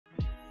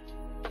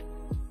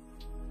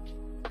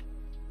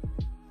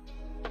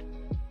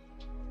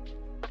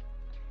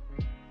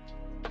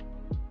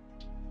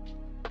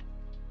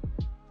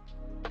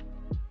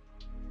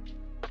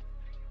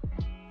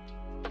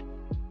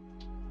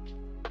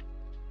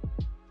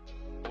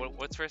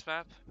What's first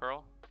map?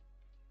 Pearl?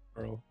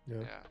 Pearl, yeah.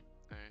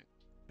 Yeah,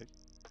 alright.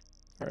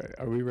 Alright,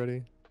 are we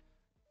ready?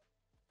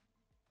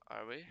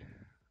 Are we?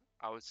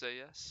 I would say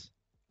yes.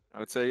 I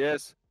would say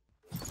yes.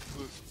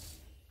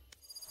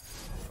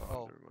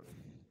 Oh.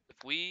 If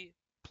we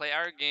play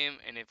our game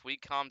and if we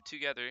come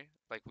together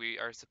like we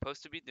are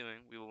supposed to be doing,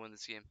 we will win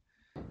this game.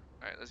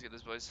 Alright, let's get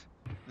this, boys.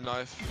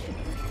 Knife.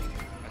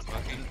 Nice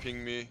smoking.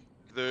 Ping me.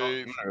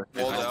 They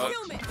Oh, walled out.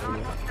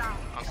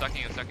 I'm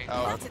sucking.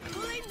 Out. Wait,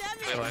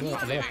 I'm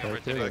not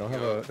right there. They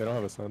don't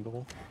have a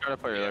sandal. Try to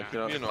play like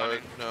You know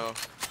it. No.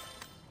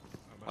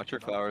 Watch your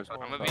flowers. I'm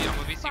gonna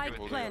be secret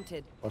with you.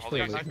 Planted. Watch Hold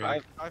the on, laser. I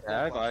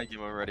have IQ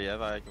already.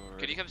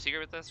 Could you come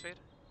secret with us, Fade?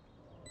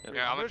 Yep.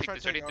 Yeah, I'm gonna pick try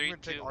the to take- 33, I'm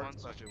gonna take 2, Art 1.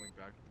 especially wing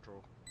back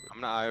control.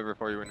 I'm gonna eye over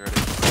before you when ready.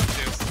 2.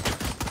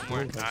 One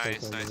more. Nice,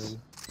 Nice, nice.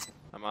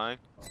 Am I?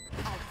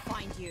 I'll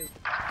find you.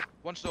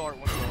 One still Art,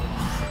 one still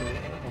Art.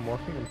 I'm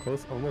walking, I'm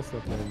close, almost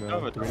up there now.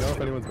 No, Do we know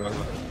if anyone's there?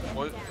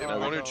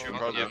 One or two,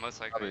 probably. Yeah, most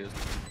likely.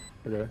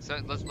 Okay. So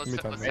let's Give me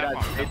time. step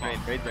on.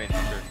 Fade brain,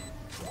 sure.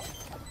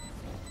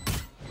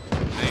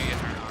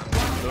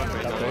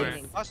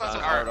 Last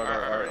side, Art.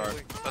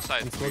 Left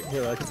side. I'm smoking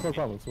here, I can smoke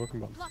bomb, I'm smoking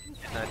bomb.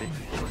 90.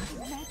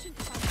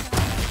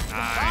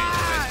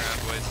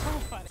 Nice boys.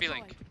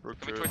 Feeling.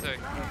 Coming towards the.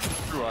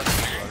 Through water.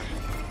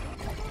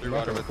 Through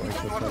water with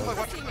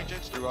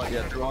Through water,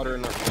 yeah, through water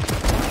and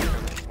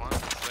One,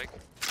 like.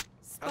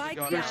 Spike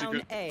Very down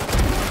secret. A.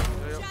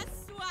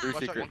 through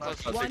secret.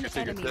 One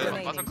enemy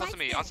remaining. Last one close to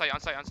me.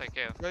 Onside,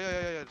 KO.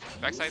 Yeah.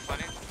 Backside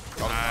planning.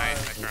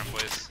 Nice round,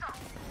 boys.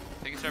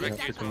 Taking start back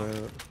to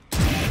you.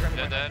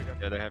 Dead.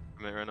 Yeah, they have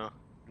commit right now.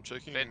 I'm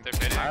checking. They're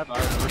fading. I have KO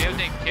IQ.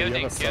 ding. Do you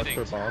have a suck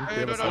for bomb? Do you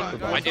have a suck for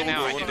bomb? I do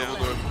now.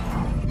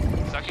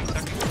 Sucking.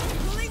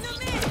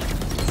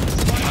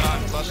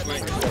 Last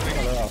wing.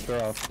 Oh,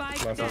 they're off.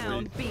 Spike Last down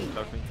one. B.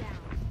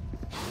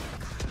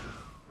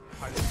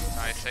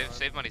 Nice.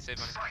 Save money.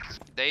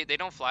 They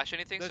don't flash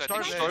anything, so I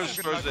think Stars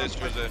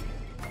A.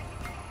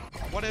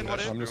 One in.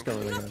 I'm just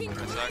going in. we can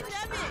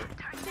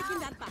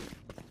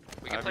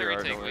I play have your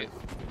retake. art, Wait.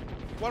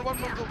 One. Go.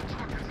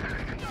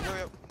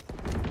 Yeah.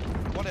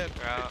 One in.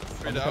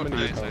 Straight I'm out. coming to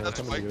you, Nice. Colin. That's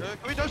I'm a coming fight. to you.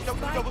 Can we just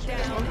double swing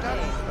this Down smoke down? A.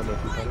 I don't know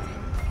if you got it.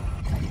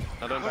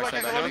 Another Go back,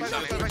 backside. go Backside.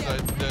 back, go back.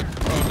 Backside. Dead.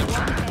 Oh,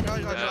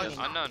 Nice.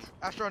 Unknown.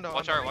 Astro unknown.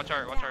 Watch art. I'm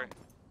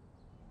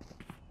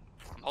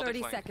holding 30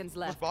 flank. seconds Was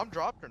left. bomb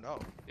dropped or no?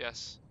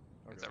 Yes.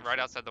 It's Okay. right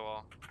outside the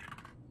wall.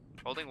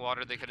 Holding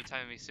water, they could have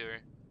timed me sewer.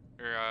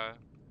 Or,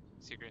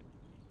 secret.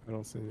 I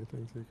don't see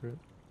anything secret.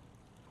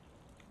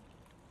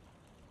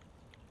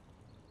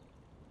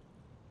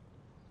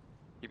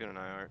 Keeping an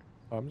eye art.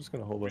 I'm just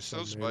gonna hold We this.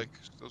 still spike.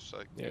 Still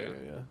spike. Yeah.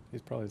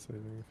 He's probably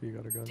saving if you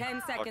got a gun.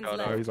 10 seconds out. Oh,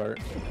 left. he's art.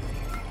 You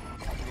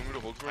want me to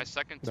hold for My him?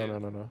 second two.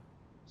 No.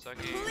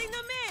 Second. Pulling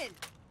them in. I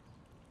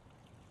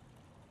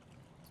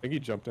think he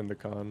jumped into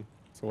con,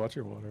 so watch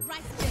your water.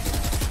 Right there.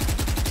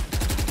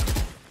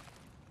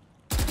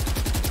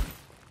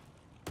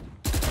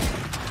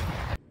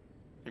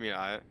 Give me an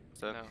eye.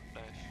 So. No,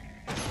 nice.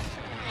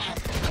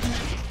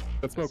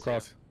 Let's smoke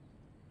cross.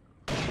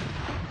 Fade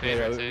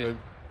Yeah, rotate.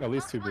 at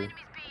least 2B.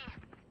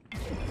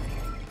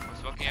 I'm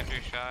smoking after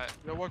your shot.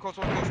 Yeah, one close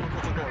door. Nice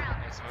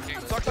smoking.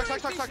 Suck. Nice.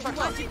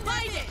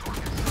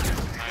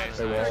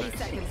 They wall. 30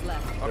 seconds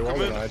left. They wall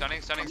coming.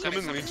 denied. Stunning. Come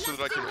in lean so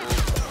that I can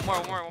ult.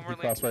 One more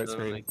Cross lane. right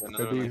screen.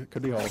 Another link.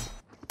 Could be hold.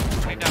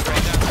 Right down.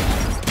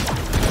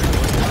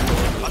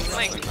 Last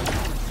link.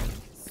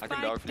 I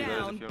can dog for you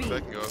guys if you want.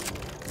 Back and go.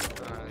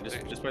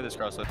 Just play this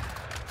cross up.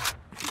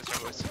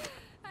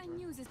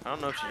 I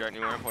don't know if she's right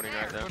anywhere. I'm holding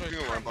right there. I'm gonna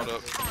ramp it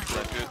up.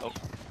 That's good. Oh,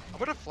 I'm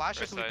gonna flash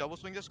this so we Right side. double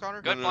swing this,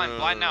 Connor. Good No.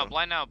 blind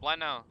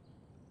now.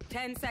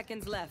 10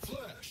 seconds left.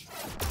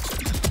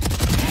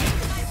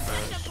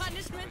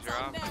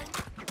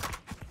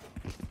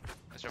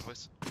 Nice job,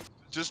 boys.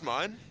 Just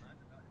mine?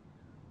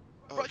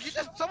 Bro,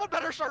 someone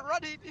better start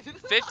running.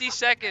 50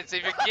 seconds.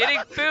 If you're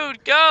getting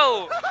food,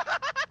 go!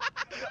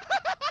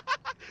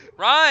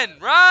 Run!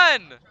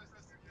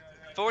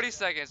 40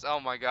 seconds. Oh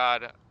my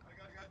god.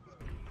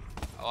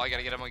 Oh, I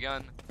gotta get him a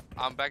gun.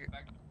 I'm back.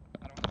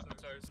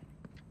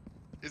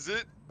 Is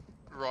it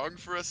wrong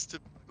for us to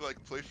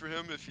like play for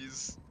him if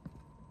he's?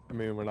 I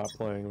mean, we're not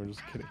playing. We're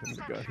just getting him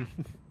the gun.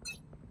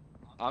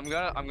 I'm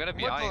gonna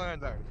be eyeing.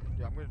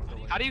 Yeah, I'm gonna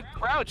delay. How do you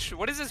crouch?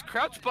 What is this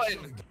crouch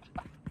button?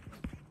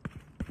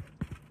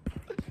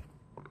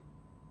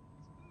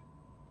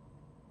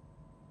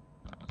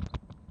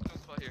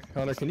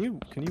 Connor, can you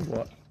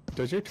what?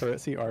 Does your turret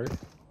see art?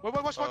 Wait,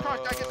 watch one cross.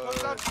 I get one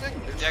down.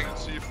 Yeah, can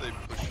see if they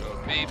push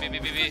up. B.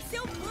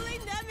 Still pulling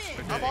them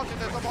in. I'm watching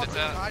this.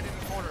 Hiding in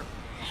the corner.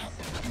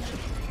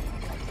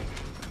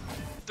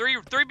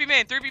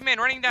 3B man,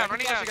 running down. I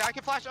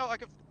can flash out. I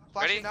can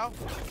flash Ready? it now. I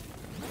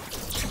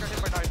got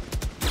hit by knife.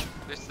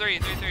 There's 3.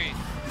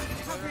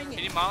 Covering You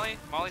it. need Molly?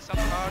 Molly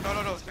something? No. I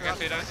got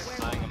fade out.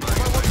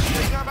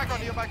 You're back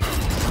on. You're back on.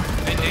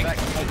 Ending.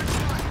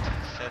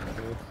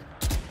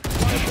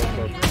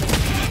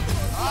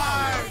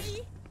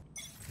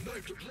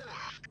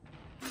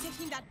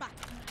 Taking that back.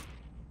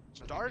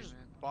 Stars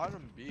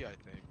bottom B, I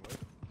think. What?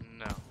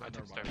 No, I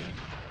took start.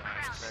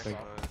 Thank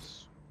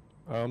Nice.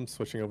 I'm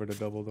switching over to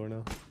double door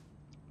now.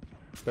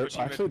 They're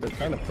Pushing actually mid. they're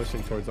kind of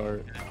pushing towards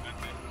our.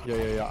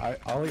 Yeah.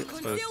 I'll get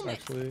first Concealment.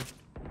 actually.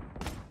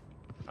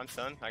 I'm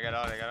stunned. I got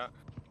out.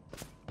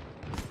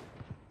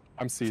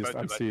 I'm seized.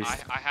 I'm Both seized.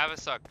 I have a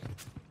suck.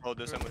 Hold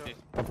this one with you.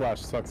 I'm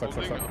flash. Suck.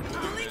 Holding up.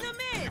 Pulling them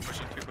in. Keep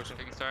pushing.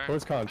 Taking start.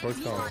 Towards con.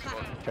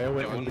 Okay,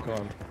 wait. I'm the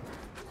con.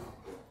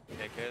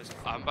 Yeah, KS.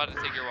 I'm about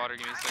to take your water.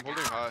 Give me a I'm second.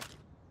 holding high.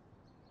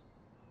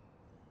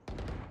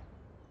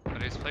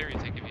 But it's play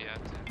retake if you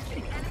have to.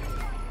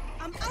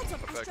 I'm out of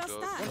Back extra up.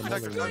 stack. I'm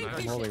Connector, holding connector.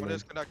 I'm holding What mid.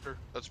 is connector?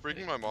 That's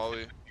breaking my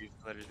molly.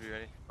 Letters be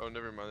ready. Oh,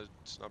 never mind.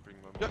 It's not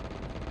breaking my Yep.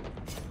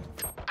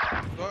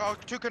 molly. Oh,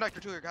 two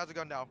connector, two. Has a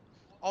gun now.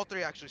 All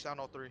three actually. Sound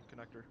all three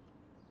connector.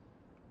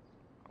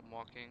 I'm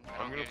walking.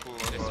 I'm gonna Okay. pull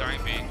It's one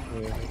starting B.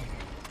 Yeah.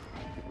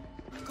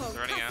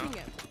 running out. Concussing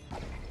him.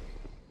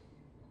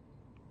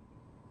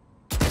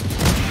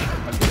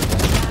 I'm getting one.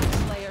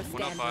 Last player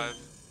 105.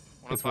 standing.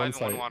 105 It's one and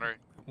one site. water.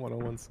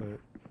 101 site.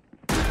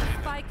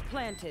 Spike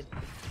planted.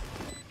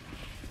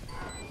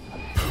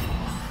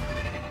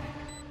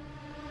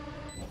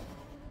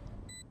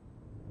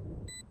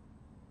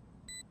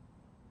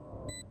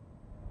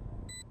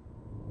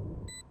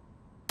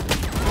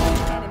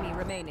 Enemy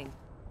remaining.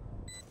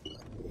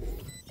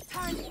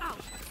 Time out.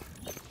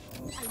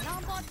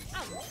 Alarm bot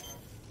out.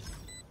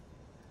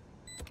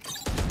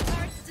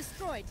 Turret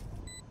destroyed.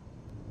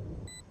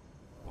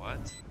 What?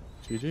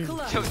 GG.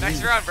 Close. Yo,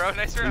 nice round, bro.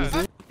 Nice round.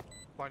 Easy.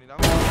 Finding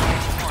out.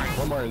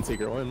 One more in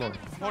secret. One more.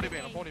 I'm holding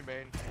main. I'm holding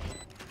main.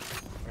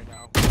 Right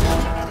now.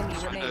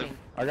 Enemy remaining.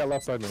 I got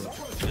left side man.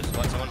 Just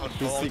let someone hold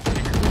He's ball. secret.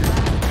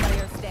 Last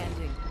player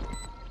standing.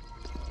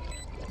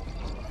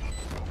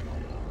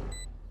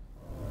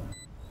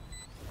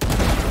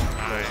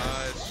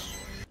 Nice.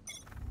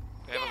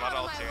 They have a lot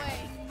of ults here.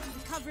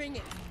 Covering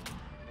it.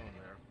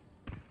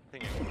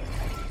 Thinking.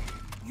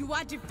 You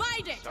are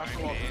divided. Starting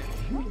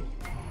B.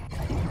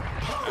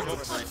 I'm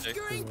over 36.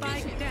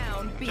 Spike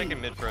down. B.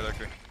 Checking mid for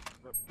electric.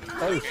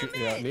 Oh shit.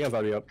 Yeah, Neon's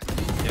already up.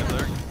 Yeah,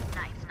 there.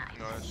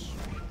 Nice.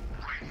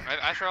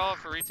 I throw all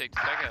for retake.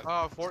 Back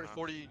up.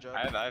 40 jet.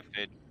 I have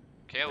fade.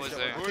 KO was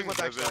there. I'm going with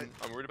Heaven. backside.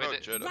 I'm worried Wait, about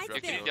it- Jet. right after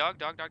there. Can you I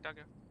dog?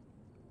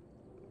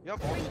 Yep.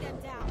 Bring them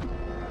down.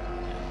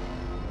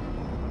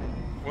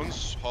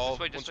 One's hall. This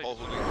way, One's this hall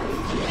way. holding.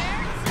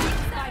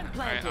 Spike Alright,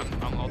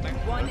 planted. I'm ulting.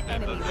 One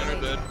enemy They're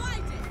remaining. dead.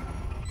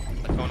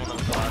 That's one on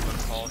the flag, but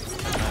call.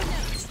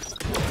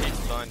 He's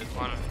blind.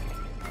 Come on.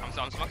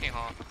 I'm smoking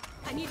hall.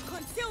 I need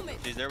concealment.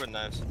 She's there with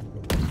knives.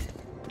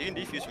 You can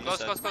defuse from Close,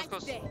 this close, side.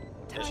 close, close.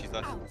 Yeah, she's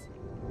left.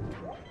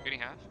 Getting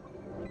half.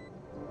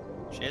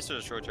 She answered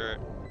a short turret.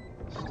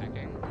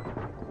 Sticking.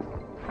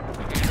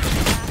 Last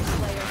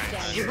player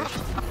standing.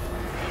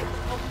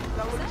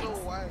 That was so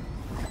wide.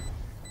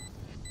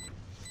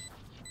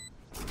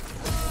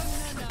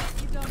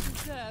 You don't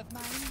deserve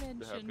my They have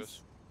inventions.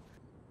 us.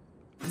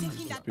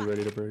 Just be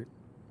ready to break.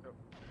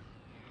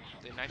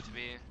 They knifed B.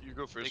 You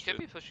go They first. could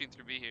be Jet. pushing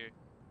through B here.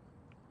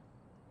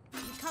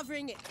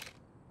 Covering it.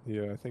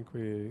 Yeah, I think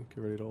we get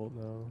ready to ult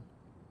now.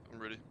 I'm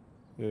ready.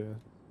 Yeah.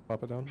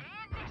 Pop it down.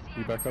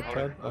 You back up,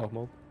 Ted? Oh,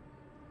 mold.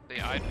 They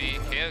IB.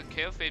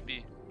 KO fade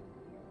B.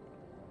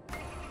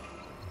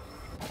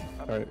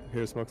 Alright,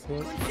 here's smoke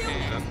smoke. Okay.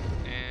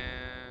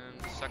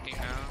 And sucking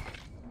now.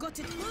 Got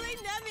it. Pulling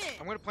them in.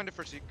 I'm gonna plan it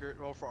for secret.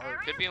 Well, for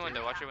art. Could be a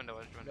window. Watch your window.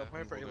 Watch your Yeah, window.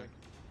 plan for A-Link.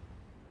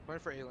 Plan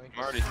for A-Link.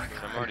 I'm already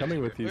I'm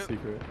coming with you, Wait.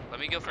 secret. Let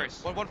me go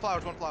first. One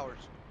flowers, one flowers.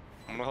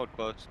 I'm gonna hold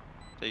close.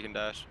 So you can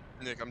dash.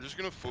 Nick, I'm just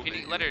gonna full Can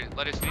bait you let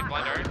her speed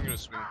blind I'm art? gonna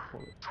swing.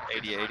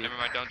 80. Never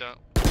mind. Don't.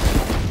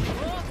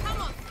 Oh,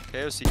 come on.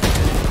 KOC. Yeah,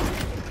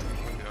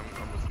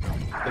 I'm with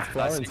you. It's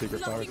flower and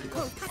secret, flower Blocking secret.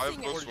 I have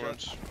concussing close it.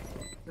 ones.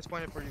 Let's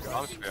plan it for you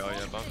Bomb guys. trail,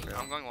 yeah, bomb trail.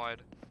 I'm going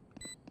wide.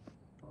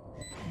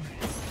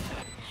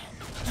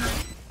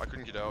 I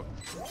couldn't get out.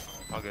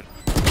 All good.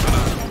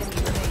 Enemy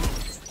remaining.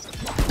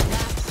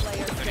 Last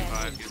player 35.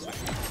 standing. He's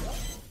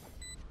swinging.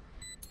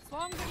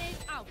 Swarm grenade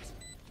out.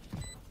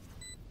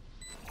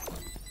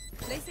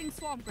 Placing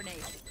swarm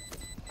grenade.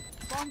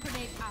 Swarm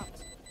grenade out.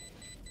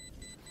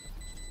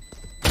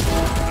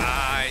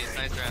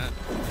 Nice round.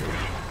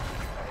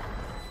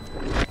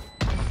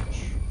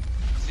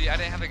 See, I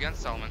didn't have a gun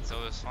settlement,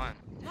 so it was fine.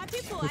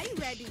 Party boy,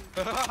 ready.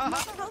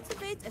 Must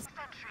cultivate a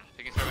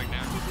Taking start back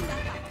now. taking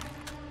that back.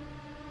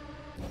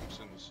 It's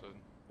in the sun.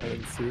 I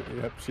didn't see it.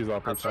 Yep, she's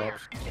off her top.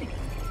 You're Did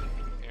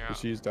out.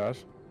 she use dash?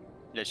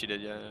 Yeah, she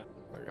did, yeah.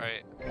 Okay.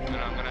 Alright,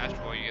 I'm gonna ask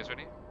for you guys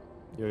ready?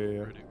 Yeah.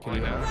 Ready. Can you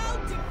Pulling down. Well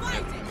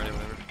divided. Ready,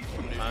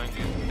 whenever.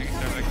 Taking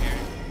start back here.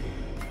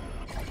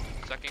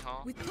 Sucking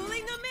hall. We're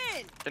pulling them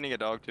in. Sending a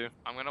dog too.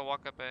 I'm gonna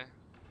walk up A.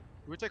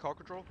 Do we take hall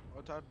control,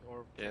 Tad?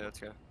 Or Yeah, let's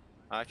go.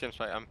 I can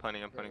fight. I'm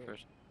punting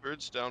first.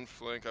 Bird's down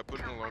flank. I put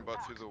an alarm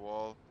bot through the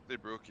wall. They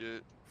broke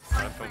it.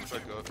 Alright, Come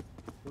back up.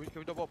 can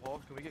we double up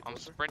hall? Can we get I'm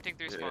closer? sprinting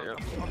through Yeah, spawn.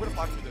 yeah. I'm gonna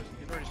flash through this.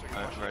 He's already second.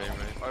 Alright, I'm ready, I'm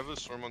ready. I have a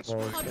storm on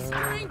Oh, spike.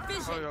 Obscuring Oh,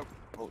 vision. yeah.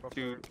 Oh,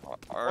 dude,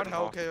 One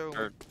hell, KO.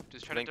 or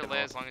Just try to Blink and delay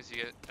hold. as long as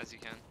you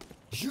can.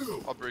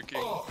 I'll break it.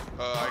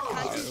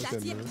 I That's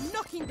it.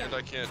 Knocking them.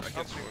 can't. I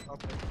can't swing.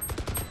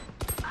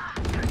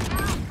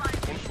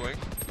 One swing.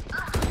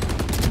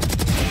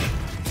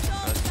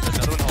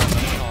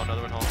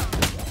 Another one hole.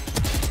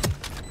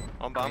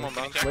 On bomb.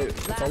 Wait,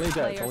 it's only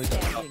dead. It's only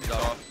dead. He's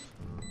off.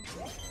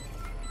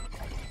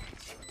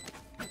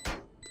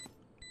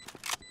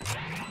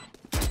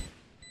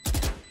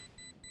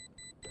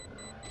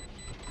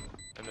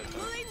 And then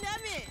Pulling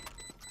them in.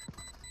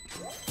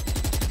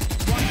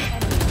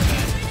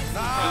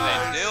 What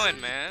are they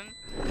doing, man?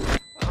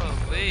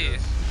 Holy. Hey,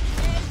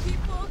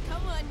 people,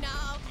 come on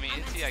now. I mean,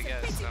 NT, I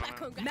guess. I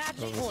don't know. Match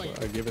Oh,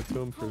 point. I give it to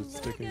him for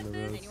sticking the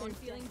roads. Anyone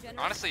feeling generous?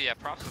 Honestly, yeah,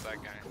 props to that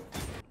guy.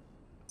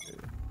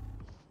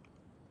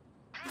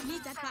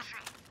 Need that back.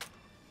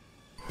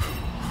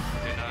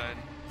 Denied.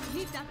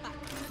 Need that back.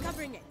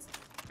 Covering it.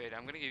 Wait,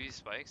 I'm gonna give you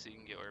spike so you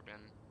can get Urban.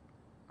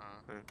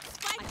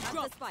 Spike. I have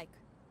the spike.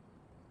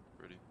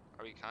 Ready.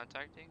 Are we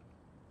contacting?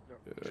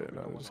 Yeah,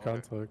 no, just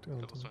contact.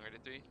 Double swing, ready?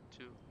 3,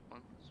 2,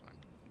 1, swing.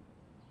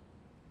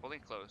 Holding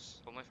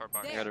close. Hold my far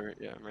pocket. I got it.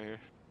 Yeah, I'm right here.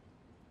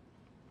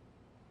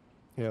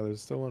 Yeah,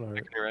 there's still one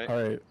art. Right?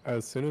 Alright,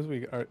 as soon as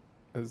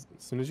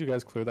you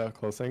guys clear that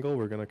close angle,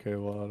 we're gonna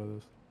KO out of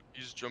this.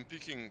 He's jump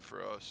peeking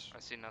for us. I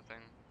see nothing.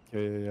 Yeah.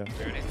 You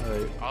ready?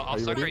 Alright. I'll Are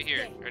you stuck ready? right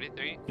here. Ready?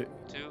 3, Yeah.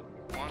 2,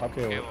 1.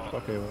 Okay, wall.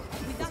 okay. Need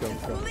Let's that go, back.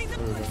 let's go. Pulling them.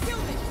 There we go.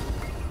 Concealment.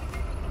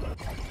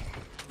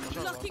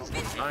 Blocking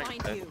vision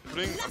behind Okay. you.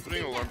 I'm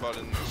putting alarm bot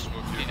in the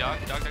smoke He here. dug.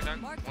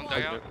 One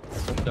dug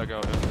out. Dug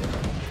out. Yeah.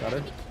 Got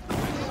her?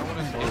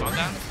 He's one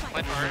down.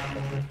 Plant hard.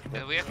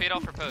 And we have fade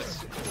off for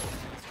post.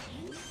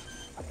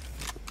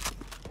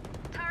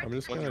 I'm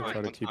just One gonna time,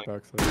 try to one keep time.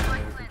 backside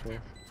under control.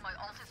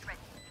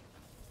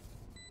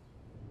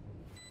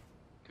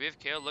 Can we have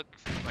KO look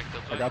like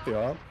they'll I got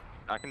the op.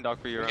 I can dog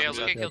for you. Okay, around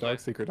look the at Yeah, Killjoy.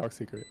 dog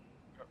secret.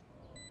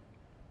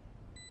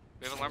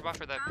 We have alarm bot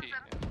for that P.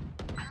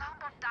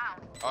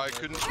 I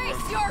couldn't.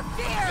 Face your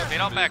fear. Fade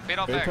off back. Fade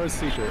towards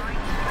secret.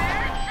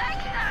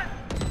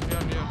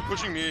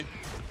 Pushing me.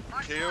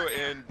 KO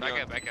and. Back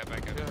up.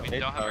 We Hey,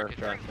 don't have our power kid.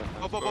 track.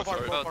 Both.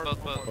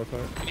 Both. Both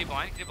are. Can you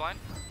blind? One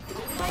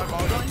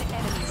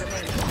enemy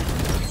remaining.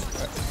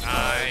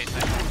 Nice.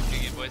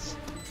 GG, boys.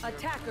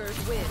 Attackers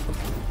win.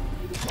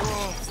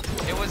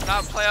 It was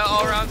not play out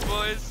all rounds,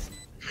 boys.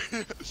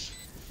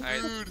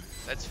 Alright, Dude.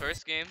 that's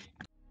first game.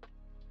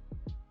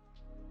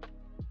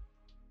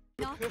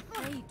 Not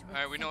afraid.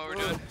 Alright, we know what we're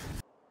doing.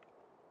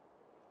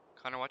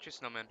 Connor, watch your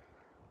snowman.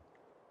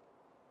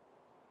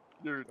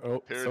 Dude. Oh,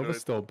 Paranoid.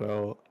 Soba's still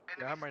belt.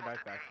 Yeah, I have my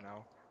knife back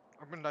now.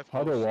 I'm gonna knife.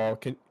 Harbor close. wall.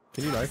 Can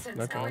you knife Yeah,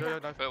 one?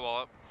 knife. Put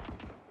wall up.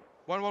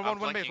 One I'm base,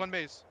 flanking. one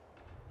base.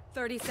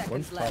 30 One's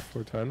seconds top left.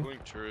 for 10. Going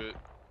turret.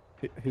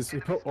 He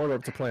put order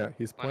up to plant.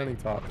 He's planting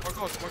top. More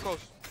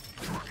close.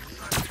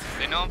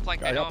 They know I'm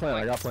flanking. I They know got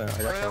I'm plant.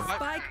 flanking.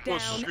 Spike Oh,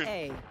 down screen.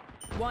 A.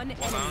 One One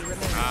enemy down. remaining.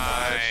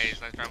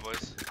 Nice round,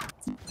 boys.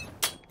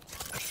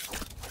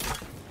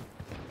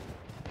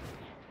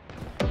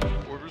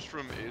 Orders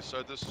from A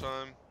side this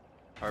time.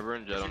 Harbor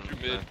and Jet on Shoot the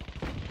mid. side.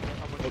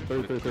 Oh,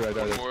 33, right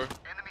One there. more.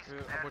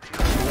 I'm with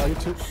Oh, you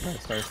two.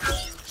 Nice, nice.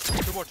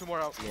 you. Two more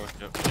out. More.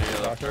 Yep. Yeah,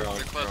 left Doctor. her on.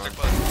 They're close. on. They're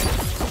close.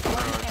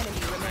 One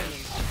enemy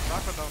remaining.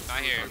 Knock one down. Not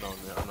here. I know.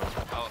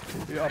 Oh,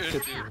 Yeah, Good,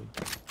 shit. dude.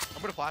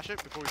 I'm gonna flash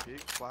it before we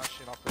peek. Flash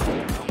and off.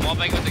 I'm wall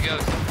banging with the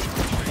ghost.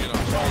 Bring it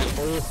up.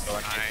 Oh, So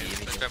I can't see Nice.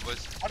 anything. Nice try,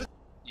 boys.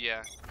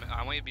 Yeah,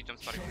 I want you to be jump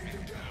spotting for me.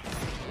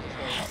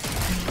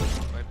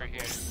 Viper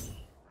here.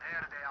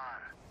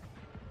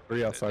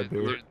 3 outside,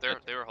 dude.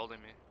 They were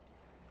holding me.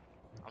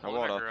 I'm I holding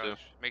walled our off, too. garage.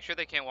 Make sure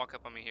they can't walk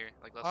up on me here.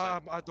 Like left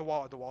side. At the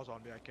wall. The wall's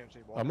on me. I can't see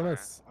wall. I'm gonna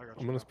I got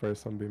I'm gonna spray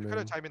some B You're main.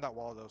 kind of timing that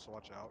wall though, so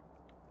watch out.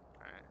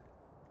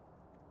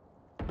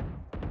 Alright.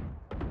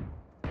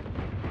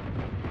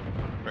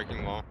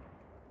 Breaking wall.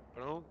 I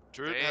don't.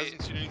 Turret Hey.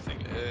 hasn't seen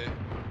anything A.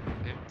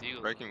 They have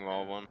deals. Breaking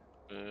wall one.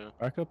 Yeah.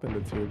 Back up into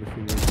tube if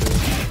you need to.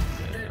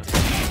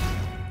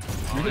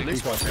 Oh, You they- can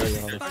leave one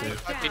area, honestly.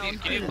 Spike Can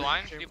you down.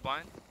 blind? Can you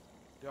blind?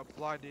 Yeah,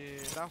 blinding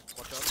now.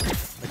 Watch out.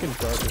 I can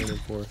dart in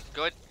 4.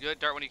 Go ahead,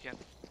 dart when you can.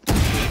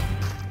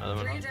 Another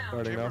one. Darting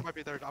Chamber now. might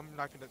be there. I'm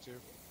knifing it too.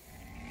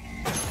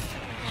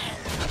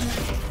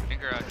 In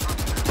garage.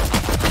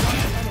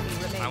 Enemy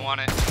remaining. I want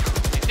it.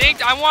 He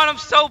dinked. I want him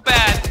so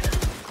bad.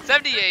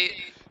 78.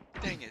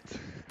 Dang it.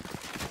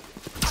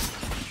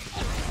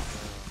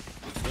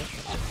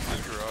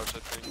 In garage, I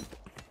think.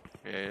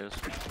 Yeah, he is.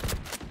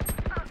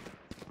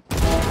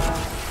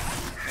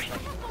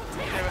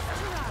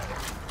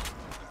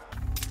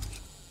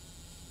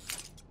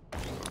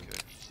 Okay.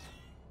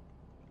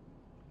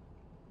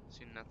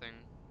 See nothing.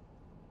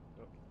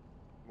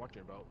 I'm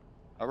watching about.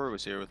 Harbor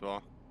was here with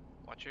wall.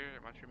 Watch your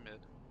mid.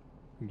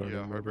 I'm darting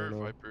Yeah, mid Harbor, right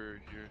now.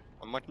 Viper here.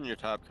 I'm watching your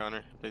top,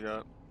 Connor. They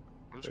got.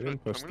 I'm just They gonna,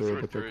 didn't push I'm through,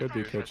 gonna but throw they a could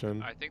be turret here.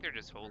 kitchen. I think they're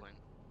just holding.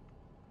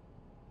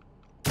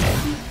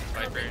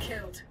 Viper.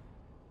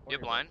 You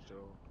blind?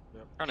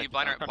 Can you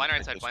blind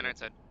right side? Blind right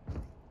side.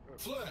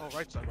 Oh,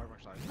 right side,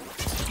 right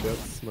side. Yep,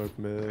 smoke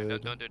Alright,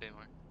 mid. don't do it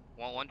anymore.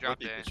 One drop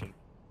there.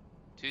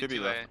 Two Could be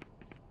A. left.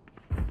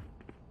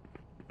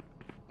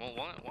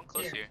 One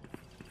close here.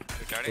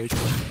 Darting.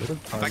 Bit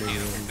of Back timing to you.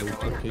 and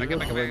Back loop. Can you back go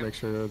back cover back. make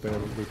sure they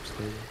have a loop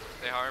screen?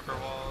 They harbor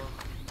wall.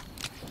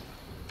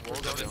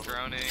 Sova's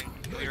droning.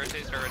 We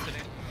rotate, start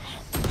rotating.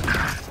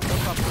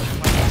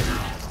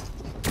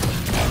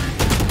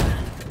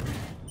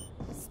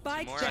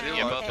 Spike More. down.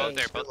 Yeah, both A.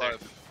 there, both there.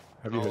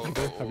 Have you hit Oh,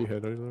 either? Have you hit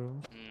either? No.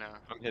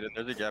 I'm hitting.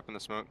 There's a gap in the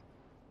smoke.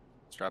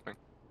 Strapping.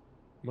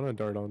 I'm gonna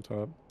dart on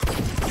top.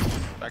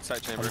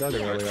 Backside chamber. I'm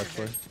darting early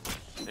actually.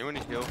 Anyone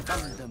need heal?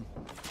 Found them.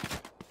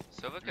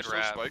 Sova You could still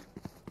wrap. spike?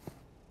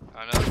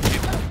 Oh no.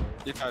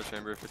 Two. D5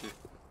 chamber, 50.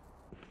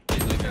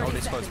 He's leaving. Oh,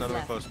 he's close. None of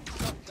them close.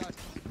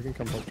 We can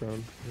come help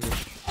drone.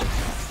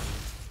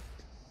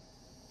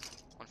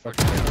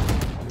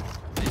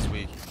 140. He's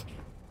weak.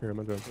 Here, I'm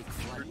gonna drone.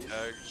 You're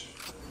tagged.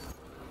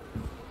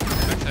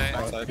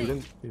 Backside. He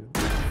didn't.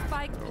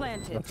 Spike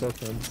planted. That's both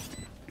them.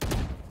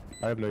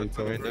 I have no Okay,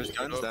 utility. there's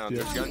guns down.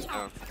 Yeah. There's guns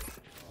down.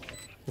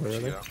 Where are Once you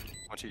they? get out.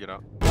 Once you get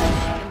out.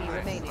 Enemy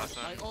remaining. Last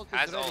one.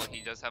 Has ult.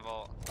 He does have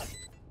ult.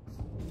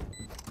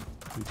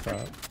 He's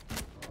top.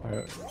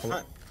 Alright.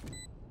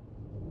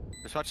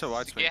 Just watch the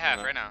wide swing. Get half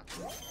right now.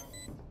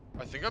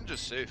 I think I'm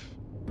just safe.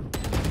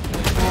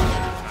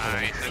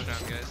 Nice. Good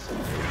job, guys.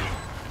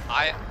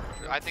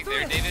 I think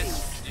there,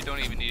 Davis, you don't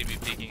even need to be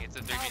peeking. It's a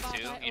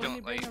 3v2. You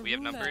don't like. We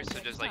have numbers, so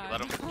just like let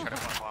them try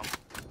to bomb.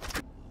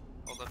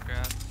 Hold up,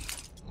 grab.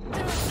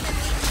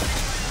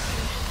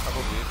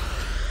 Couple B.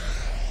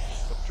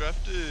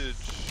 Updrafted.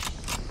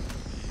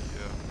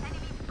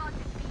 Yeah.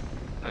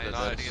 Nice.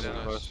 Nice. Take it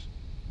out. Close.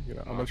 You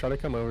know, I'm gonna try to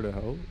come over to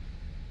help.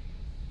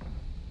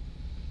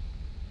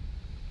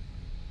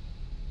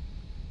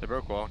 They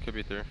broke wall. Could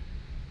be through.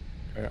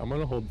 Okay, I'm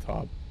gonna hold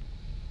top.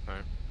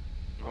 I'm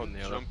holding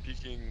the other. Jump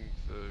peeking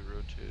the I'm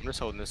rotate. just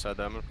holding this side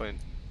though. I'm gonna play.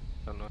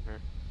 I'm not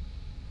here.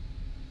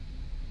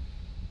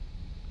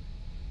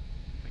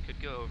 We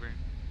could go over.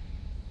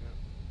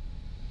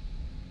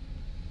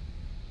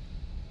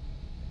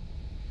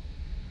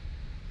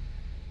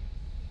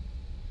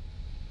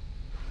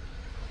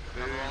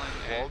 They I'm rolling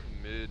A. walled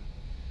mid.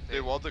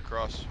 They walled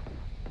across.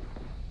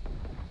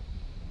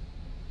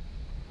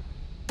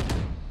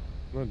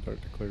 I'm gonna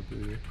dart to clear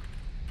B.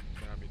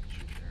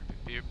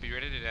 Be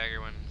ready to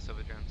dagger when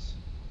Sova drones.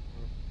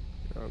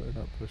 Oh, they're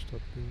not pushed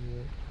up B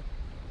yet.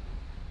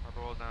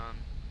 Harbor wall down.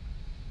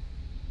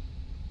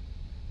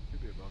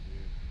 Could be above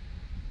you.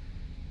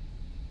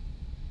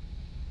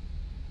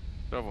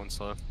 Still have one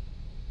slow.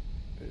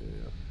 Yeah.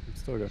 We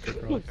still got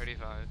good cross.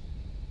 35.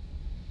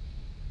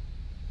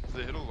 If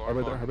they hit alarm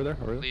Harbor there, on- harbor there,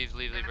 harbor there. Leave,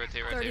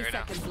 rotate 30 right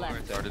now. seconds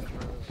left. Started.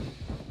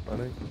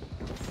 Running.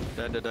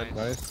 Dead.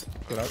 Nice.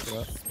 Get out, get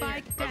out.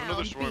 Spike I have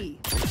another down swarm. B.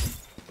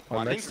 On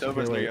I think next, Sova's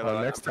here, near wait, yellow.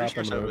 on next I'm top, pretty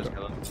I'm sure gonna Sova's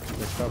yellow.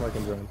 next top I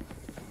can drown.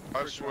 I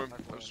have swim.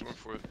 I have swim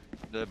for it.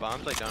 The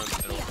bomb's like down in the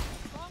middle.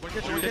 One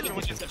kitchen.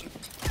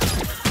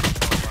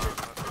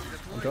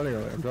 I'm droning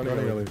early, I'm droning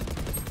early.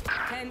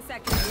 10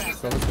 seconds left.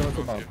 Someone's going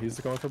for bomb. Okay. He's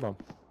going for bomb.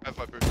 I have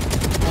Viper.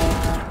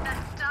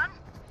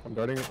 I'm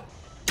darting.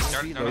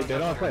 Dart, They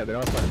don't have play, they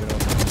don't have play, they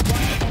don't have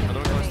play. Another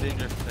one close.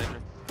 Danger.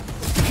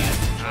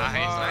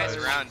 Nice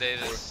round,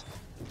 Davis.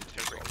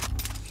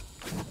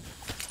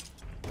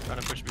 Trying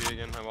to push B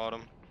again. I walled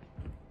him.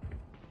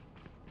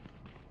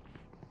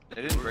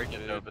 They didn't break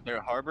it though, but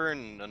they're Harbor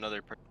and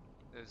another.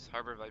 There's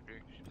Harbor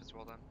Viper. She puts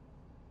wall down.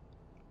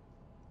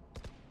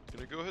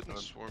 Gonna go ahead and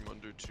swarm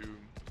under two.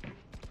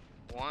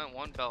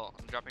 One belt.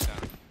 I'm dropping down.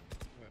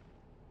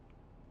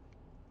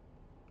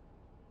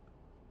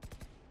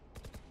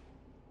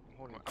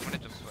 I'm gonna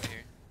jump sweat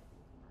here.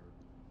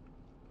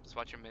 Just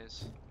watch your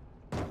maze.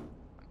 I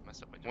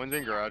messed up my jump. One's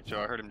in garage, so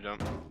I heard him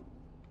jump.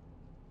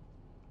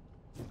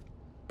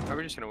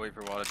 Probably just gonna wait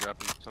for wall to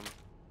drop him some.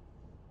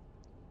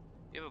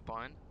 You have a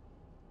blind?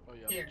 Oh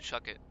yeah.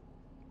 Chuck it.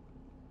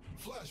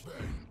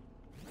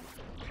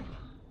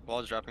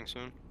 Wall's dropping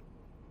soon.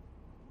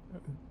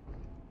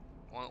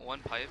 One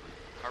pipe.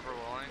 Harbor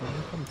walling.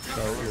 I'm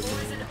sorry, you're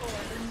moving.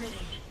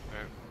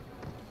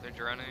 They're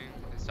droning.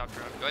 They stopped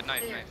droning. Go ahead,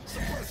 knife.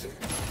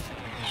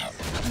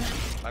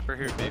 Viper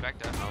here, babe. Back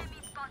down.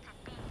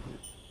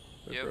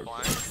 They're You have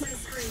broke. blind.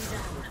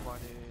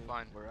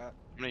 Blind. Where at?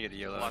 I'm gonna get a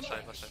yellow. Left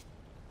side.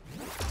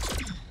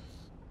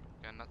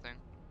 Got nothing.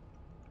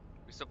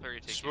 We still play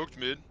retake. Smoked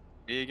mid.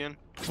 B again.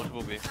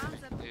 Multiple B.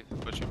 Leave.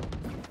 Push him.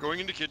 Going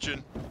into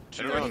kitchen. They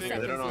Two, don't I know.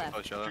 think. They don't know left.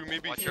 push yellow. Two,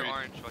 maybe Watch three. your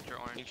orange. Watch your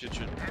In orange.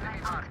 kitchen.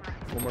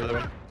 One more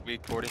there.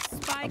 Weak 40.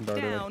 Spike I'm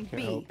darting, I down can't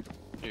B. help.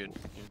 Dude.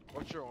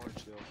 What's your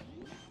orange though?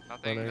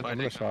 Nothing. Running. Good I'm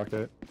gonna take. shock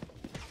it.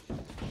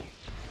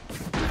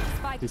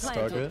 Spike He stuck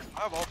planted. it. I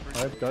have all three. I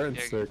have dart and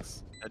Yeah.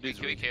 6. That Can dude's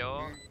we weak.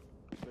 KO?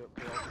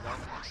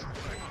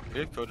 We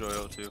have Killjoy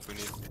ult too if we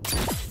need.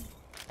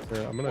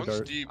 Here, I'm gonna One's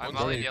dart. deep. I'm One's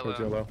all deep. yellow. Towards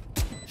yellow.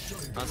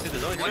 Honestly,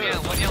 there's only One two.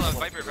 yellow. One yellow.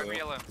 Viper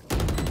yellow.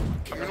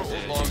 I'm gonna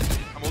ult long.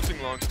 I'm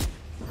ulting long.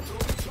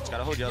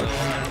 Gotta hold yellow.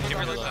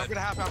 Chamber left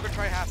I'm side. gonna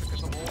try half it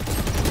because I'm old.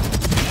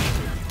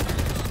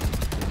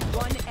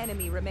 One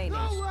enemy remaining.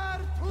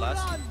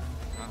 Last.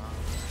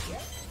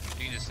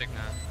 You can just stick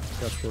now.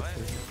 Got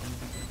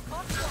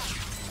 50.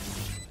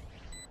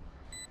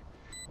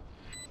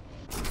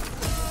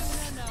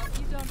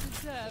 don't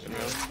deserve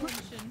your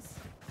intentions.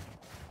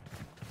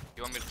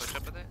 You want me to push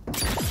up with it?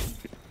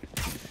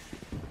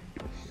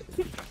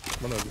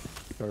 I'm gonna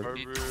start.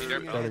 Harbor,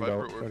 Starting belt,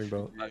 Viper, starting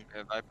belt. Yeah,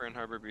 Viper and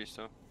Harbor B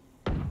still.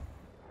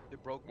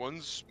 It broke.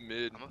 One's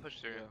mid. I'm gonna push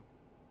through.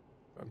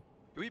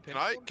 Do we pin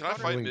Can I someone? fight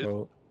Starting mid?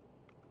 belt.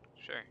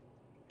 Sure.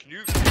 Can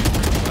you?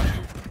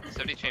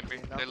 70 chamber.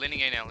 They're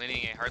leaning A now.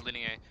 Leaning A. Hard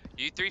leaning A.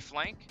 You 3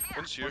 flank.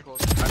 One's here. Close.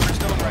 Viper's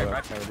still on right.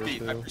 that's Viper's Harbor B.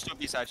 too. Viper's still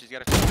B side. She's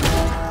got a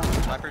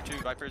Viper 2.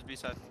 Viper's B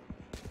side.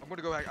 I'm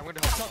gonna go back. I'm gonna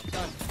help.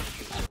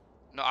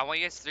 No, I want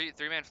you guys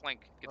 3-man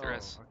flank. Get the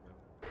rest.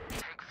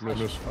 Mid,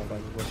 mid, by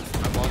the way.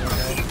 I'm on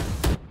right.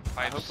 I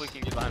Pipes. hopefully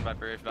can get behind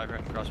Viper if Viper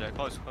can cross it.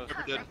 Close.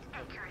 Never did.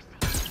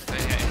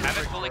 They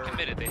haven't fully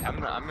committed. They I'm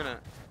haven't. gonna.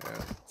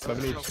 Yeah.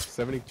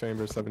 70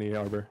 chamber, 70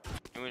 harbor.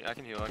 I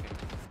can heal. I can.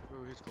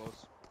 Ooh, he's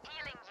close.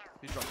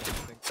 He dropped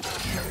everything.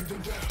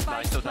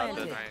 Nice, still top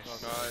planted. dead.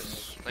 Nice.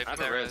 Nice. Play I for have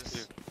that a res res.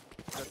 too.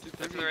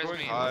 Play for the res Going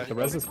me. high. The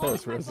res is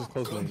close, res is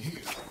close, man.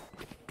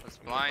 Let's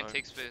blind.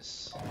 Take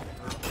space.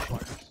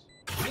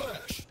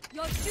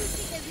 Your duty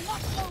is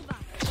not over.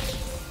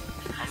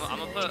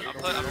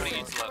 I'm putting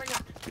you to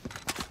left.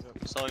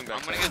 Slowing back.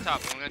 I'm gonna get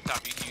top. I'm gonna get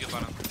top. You get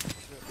bottom.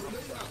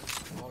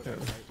 Yeah,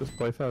 just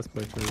play fast,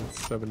 play through.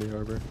 It's 70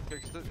 harbor.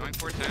 Going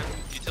 410.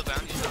 You till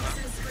down. You till down.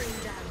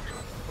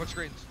 What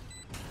screens?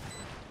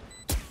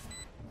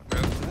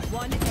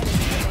 One enemy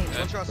remaining.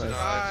 One shot. Nice.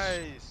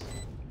 Nice.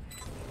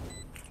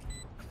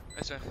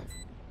 Nice shot.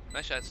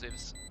 Nice shot,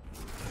 Steves.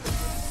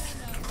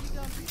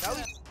 Now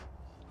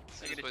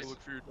Take it, To look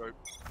for your dope.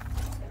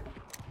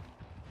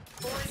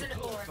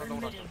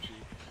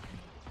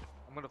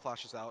 I'm gonna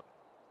flash this out.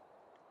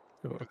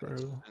 Go up there.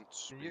 Can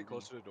you get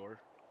close to the door?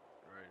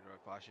 Right,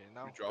 flashing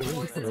now. You drop It it.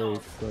 is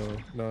broke, so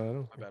no, I don't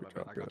My think bad, we I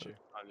dropped got it. you.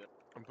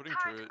 I'm putting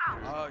turret.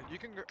 You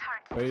can go.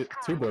 Wait,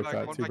 2 broke back,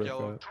 that, one 2 back broke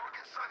yellow. that.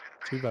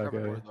 2 back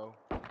Grab A. more, though.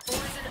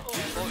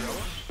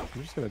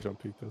 I'm just gonna jump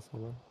peek this,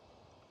 hold on.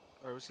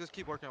 Alright, let's just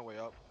keep working our way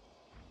up.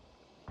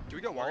 Can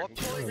we get wall up? Oh,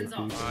 geez.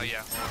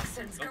 Yeah.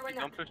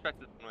 Don't push back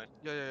this way.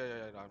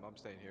 Yeah. No, I'm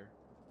staying here.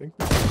 I think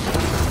yeah.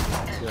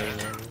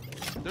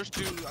 There's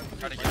 2.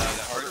 Try to get out of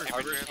that.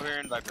 Harbor still here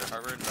and Viper.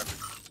 Harbor and Viper.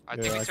 I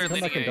Yeah, think I we can start come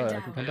back leaning and A. die,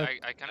 I can come back.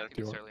 I kind of if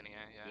can you start leaning A.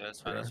 Yeah, Yeah.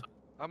 that's fine. That's fine.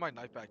 I might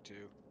knife back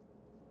too.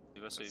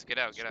 Let's see. Let's get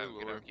out. Get Stay out.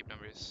 Get lower. out. Keep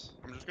numbers.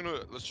 I'm just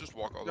gonna. Let's just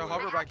walk all the Yo, way.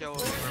 hover back yellow.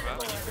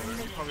 about?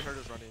 Probably heard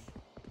us running.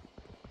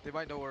 They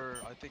might know where.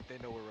 I think they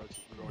know where we're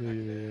Yeah,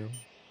 going. yeah.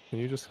 Can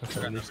you just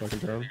hold me so I can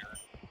drown?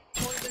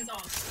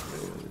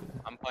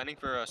 I'm planning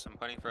for us. I'm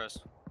planning for us.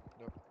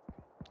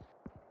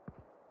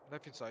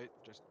 Knife in sight.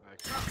 Just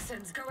knife.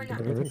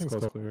 Everything's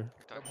close clear.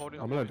 I'm holding.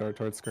 I'm gonna dart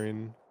towards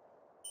screen.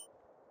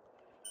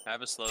 I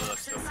have a slow left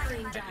still. I can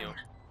heal.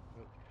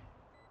 Yeah,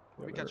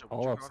 We they're catch up all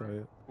with you,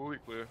 upside. Fully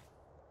clear.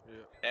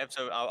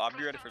 I'll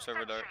be ready for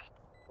server dart.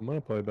 I'm gonna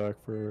play back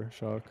for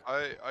shock.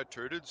 I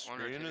turreted One screen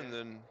rotating. and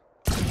then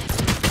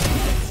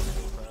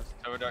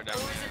Server dart down.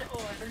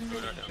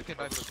 Server dart I down. think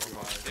knife is too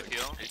high. Dip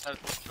heal. They have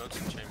smokes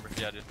in chamber.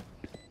 Yeah, dude.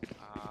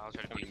 I'll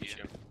try to Coming to peek meet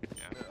you. you.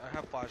 I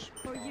have flash.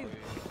 For you.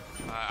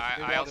 I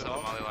also have a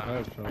molly I line.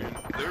 have shock.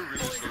 they're really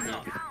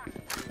slow.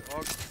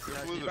 Oh, They're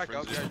yeah, blue you the back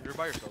up. frenzy. Yeah, you're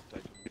by yourself.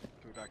 Technically.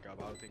 Can we back up?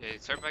 I don't think. Yeah,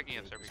 start backing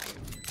up. Start backing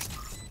up.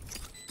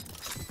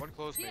 One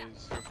close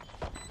maze.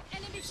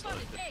 Enemy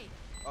spotted. Hey.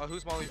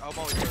 Who's molly? I'll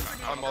molly first.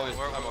 I'm molly.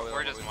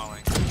 We're just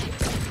mollying.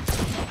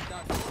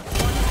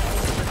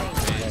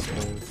 Last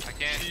phase. I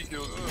can't. He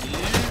heals me.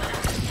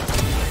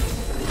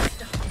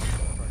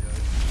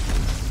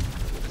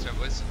 Let's go,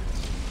 boys.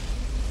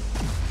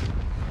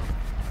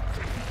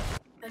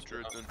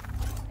 Turret then.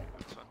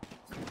 That's fun.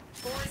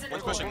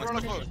 One's pushing. Run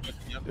One's up pushing. close.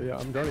 Yep. Yeah,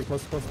 I'm darting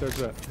close there,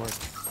 Jet. Mark.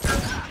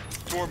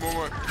 More.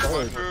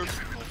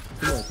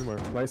 Oh, two more.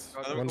 Nice.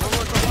 Other One one.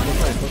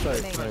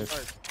 side, nice.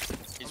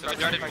 He's So we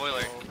darted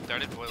boiler.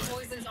 Darted boiler.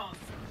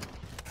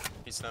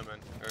 He's snowman.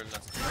 Or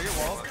left. Can I get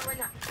wall?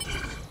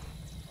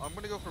 I'm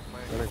gonna go for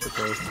flank. I think for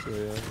close,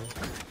 yeah.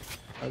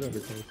 I don't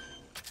think close.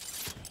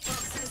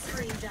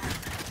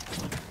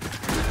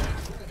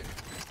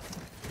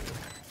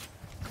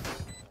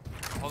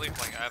 Holding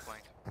flank. I have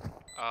flank.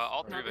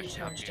 All 3 of us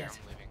should have here. I'm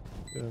leaving.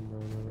 Yeah, no.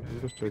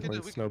 I'm just We can taking do-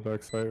 my we snow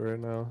back sight right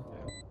now.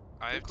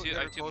 I have 2 They're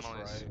mollies. close,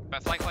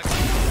 right? Flank.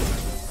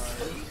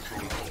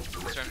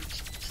 Turn.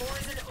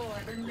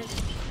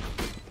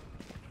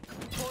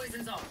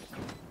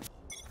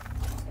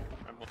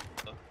 I'm both.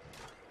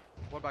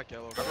 One back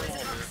yellow. He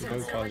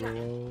does have a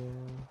wall.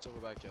 Silver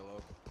back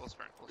yellow. Full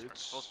sprint. Full sprint.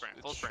 It's- Full sprint.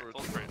 it's Full sprint. short.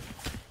 Full sprint.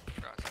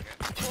 Okay.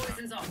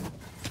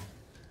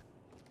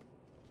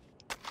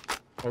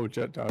 Oh,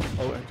 Jet dodge.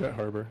 Oh, and Jet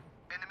harbor.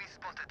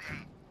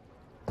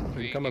 You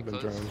We can come get up and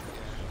close. drown.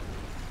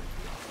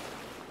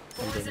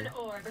 I'm good.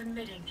 Alright. Alright.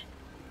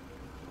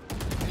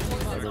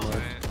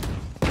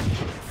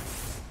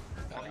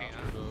 Walking up.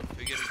 Can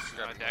we get a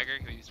dagger?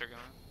 Can we start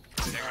going?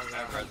 Dagger.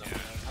 Yeah.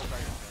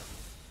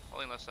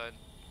 Holding left side.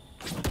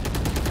 I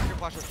can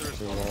flash up through.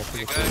 There's a wall for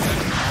Okay, the good.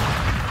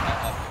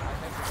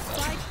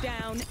 Spike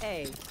down A.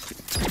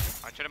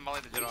 I try to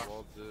molly the jet off.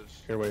 Walled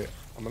this. Here, wait.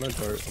 I'm gonna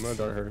dart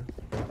her.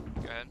 Go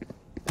ahead.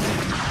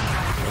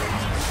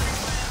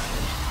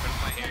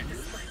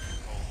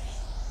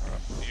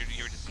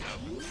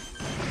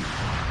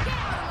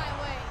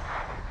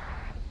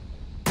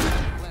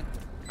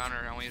 Connor,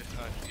 I want you to,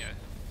 yeah.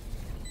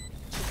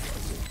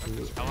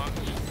 I'm How long?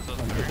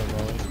 taking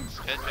Molly.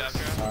 Jet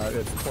jab.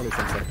 It's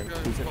 20-some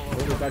seconds. He's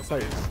hold it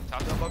backside.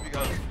 Top I love you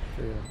guys.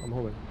 Yeah, I'm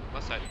holding.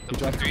 left side. He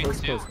dropped Three, close,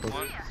 two, close, close.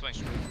 one,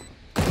 swing.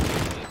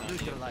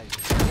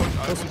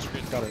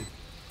 Close. Got it.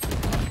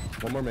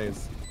 One more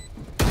maze.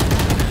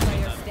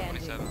 Player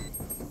standing. 27.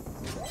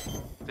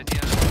 50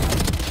 on.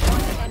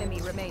 One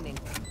enemy remaining.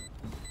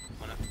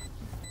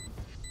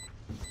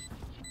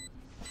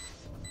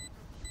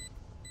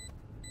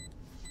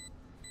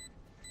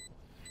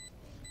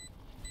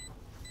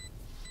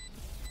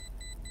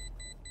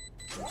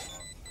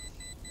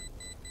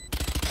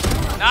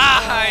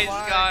 Nice, Oh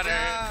my got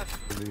her.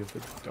 God. Really at the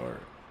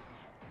dart.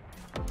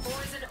 I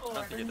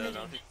don't think it does. I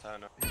don't think it's high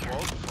enough. Well,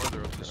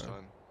 farther up this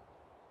time.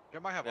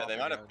 Jet might have Yeah, op they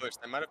might have again.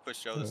 pushed. They might have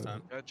pushed Joe this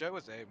time. Yeah, Jet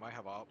was A, might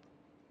have op.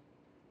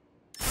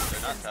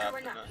 They're not tapped.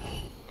 They're not.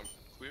 I'm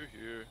clear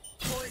here.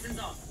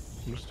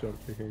 I'm just joke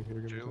kicking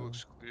here. Jay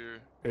looks clear.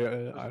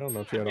 Yeah, I don't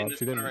know if she had off.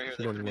 She didn't. Right here,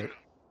 She didn't look.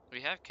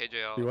 We have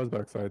KJ all. He was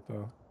backside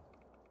though.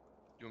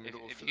 You want me to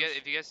ult If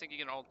this? you guys think you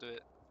can ult, do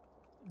it.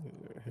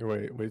 Here,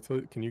 wait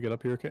till. Can you get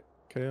up here,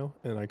 KO,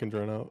 and I can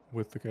drone out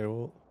with the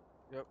KO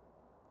ult?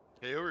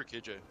 KO or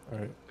KJ? All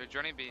right. They're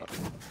journey B.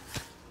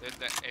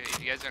 If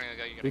you guys are gonna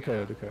go, you're Be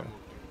gonna KO, go. be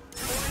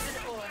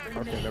KO.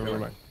 Okay, never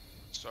mind.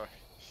 Sorry.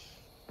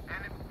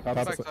 Top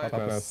Backside.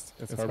 nest.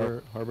 It's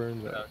Harbor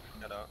and Jet.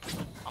 Get out.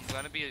 I'm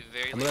gonna be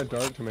very. I'm gonna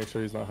dart to make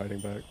sure he's not hiding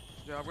back.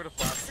 Yeah, I'm gonna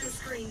flash this.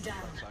 Side.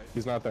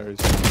 He's not there. He's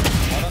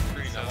One on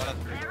three now. One on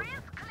three.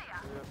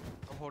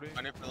 Yeah, I'm holding.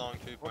 One in for long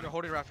too.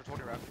 Holding rafters,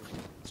 holding rafters.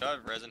 So I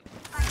have resin.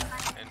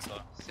 And slow.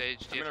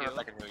 Sage, I'm gonna DFU. run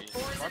back and heal you.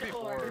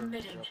 5v4.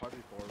 Yeah,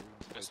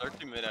 5v4. Just start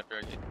to mid after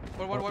I get.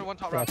 One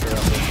top Raptor,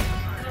 rafter.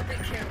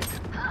 Raptor.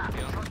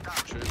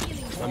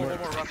 One more Is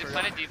rafter. it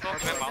planet default?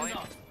 Can I molly?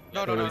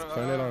 No.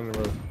 Plan it on the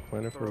road.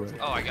 Plan it for road.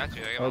 Oh, I got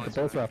you. I Oh, got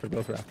both Raptor,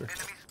 both Raptor.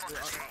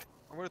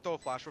 I'm gonna throw a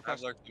flash real I've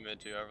fast. lurked to mid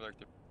too. I've lurked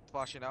to.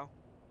 Flashing now.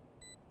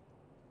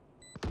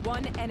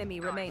 One enemy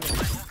remaining.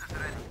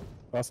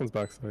 Last one's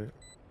backside.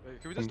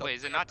 Wait, can we just Wait,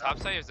 is it not top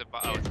side or is it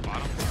oh, it's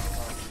bottom?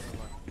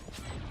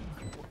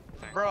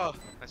 Bro.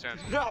 That's right.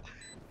 No.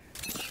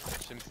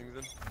 Same thing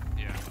then?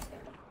 Yeah.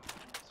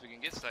 So we can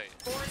get sight.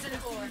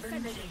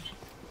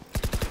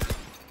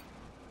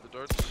 The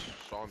darts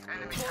saw me.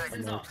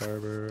 I'm on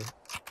Harbor.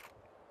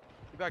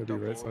 Back Could be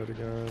up. right side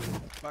again.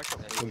 Back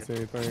up. Didn't see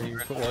anything.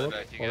 Put wall up.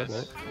 You Wall up.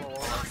 guys.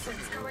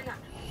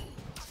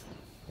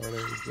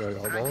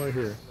 Yeah, wall right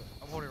here.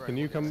 I'm holding right. Can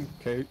you come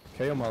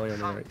KO Molly on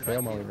the right?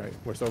 KO Molly right.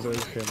 We're so good.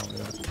 KO Molly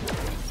left.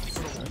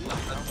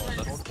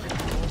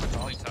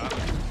 Only top.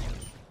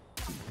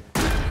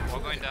 Wall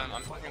going down.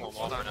 I'm fucking on Wall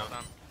wall down, now. wall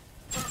down.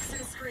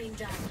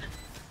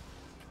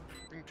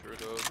 Putting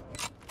turret up.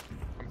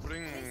 I'm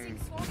putting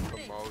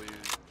a molly.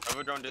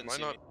 Overdrone didn't Might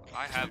see not. me.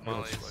 I have Yeah,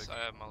 mollies. like-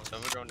 I have mollies.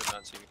 Overdrone did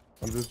not see me.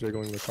 I'm just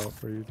jiggling the top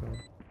for you, Tom.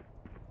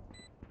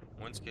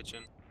 One's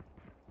kitchen.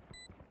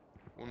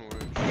 One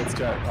orange. It's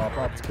Jet.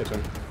 Pop's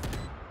kitchen.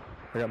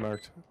 I got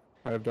marked.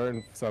 I have dart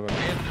in 7.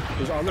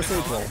 He's on the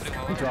stage wall.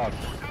 He dropped.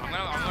 I'm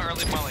gonna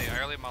early molly. I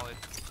early mollied.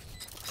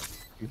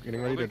 He's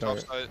getting ready to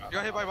Holding top dart. side. You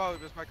got hit by ball,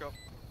 just back up.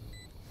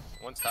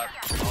 One's top.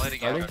 Mollied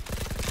again. Darting?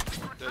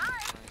 Dead.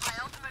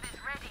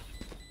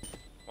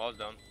 Wall's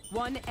down.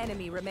 One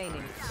enemy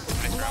remaining.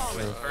 Nice round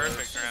place.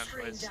 Perfect round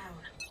place.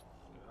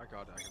 I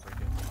got it, I can break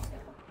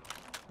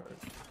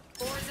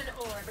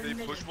it.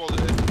 They push walled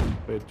in.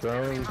 They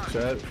droned,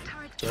 Jet,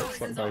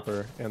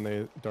 Viper, and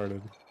they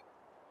darted.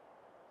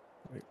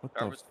 Wait, what the?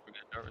 Dart's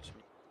forget. Dart's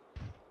forget.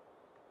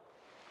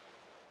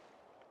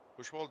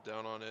 Push walled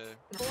down on it.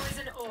 Could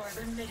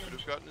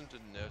have gotten into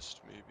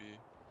nest maybe.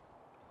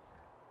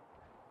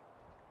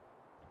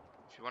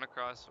 If you want to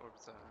cross,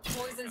 orbs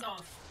Poison's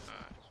off.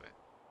 just wait.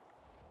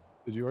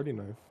 Did you already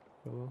knife?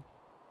 Hello?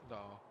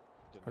 No.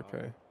 did not.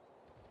 Okay.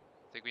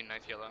 I think we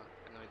knife yellow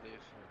and then we leave.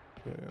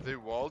 Yeah. They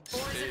walled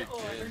stay Poison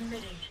orb again.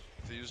 emitting.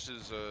 They used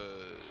his Just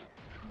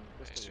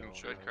a assume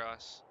yellow. Good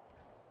cross.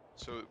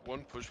 So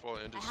one push wall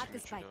and I his have the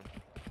signature spike.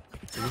 down.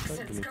 Give me that, give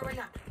Toxins me going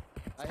that. up.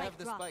 I have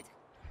the spike.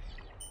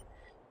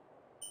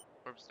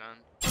 Orbs down.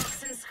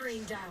 Toxin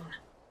screen down.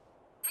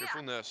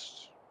 Careful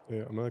nest.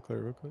 Yeah, I'm gonna clear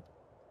real quick.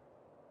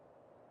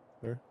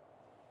 There.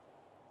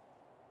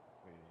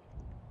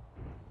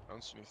 I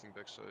don't see anything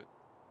backside.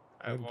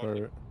 I have wall.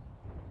 dart.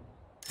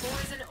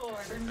 Poison orb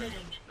emitting.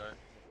 Dart.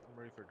 I'm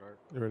ready for dart.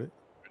 You ready?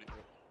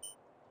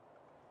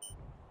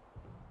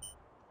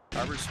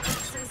 Harbor's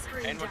Toxin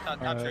screen and one down.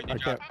 top straight. I They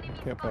drop.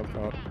 can't pop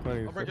top.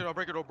 Planning I'll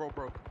break it, oh bro.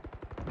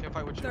 Can't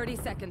fight with you. 30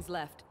 seconds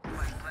left.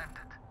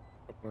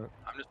 I'm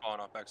just falling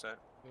off backside.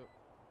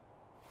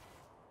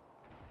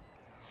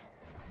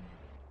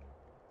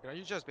 Can I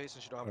use just base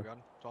since you don't have a gun,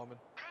 Solomon?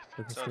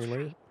 So Screen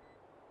late.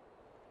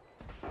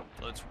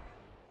 Let's.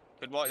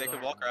 Could walk. They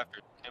could walk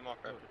after. Can't walk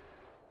after.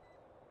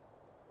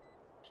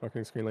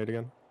 Shocking screen late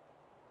again.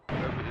 I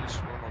have a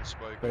swarm on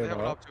spike. They They have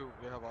have op. op too.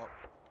 They have op.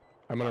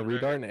 I'm gonna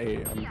redart an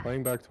 8. I'm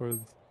playing back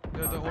towards.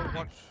 Yeah, the whole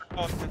one.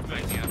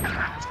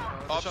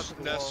 Ops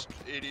nest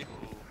 80.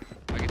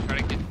 I can try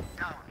to give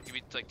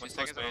me like 2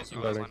 seconds or else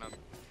you guys line up.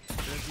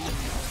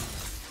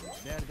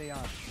 There they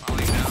are.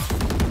 Molling now.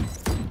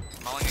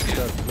 Molling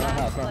again. Not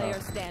half, not Player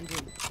half.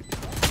 standing.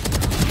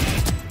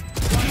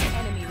 One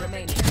enemy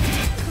remaining.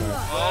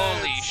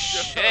 Holy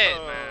shit,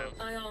 man.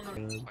 I almost.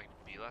 Like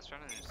B last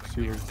round and just like She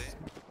cleared was. it.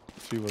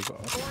 She was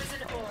off.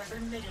 Poison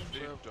orb emitting. They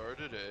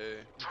darted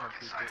A.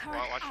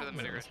 Watch for the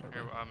mini grid.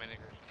 Mini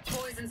grid.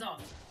 Poison's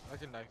off. I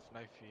can knife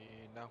you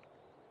now.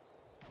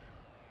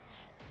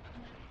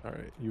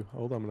 Alright, you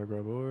hold. I'm gonna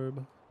grab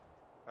orb.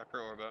 Back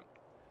for orb up.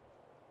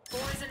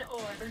 Poison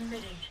orb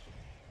emitting.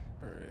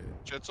 Alright.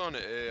 Jet's on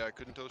A. I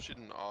couldn't tell if she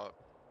didn't op.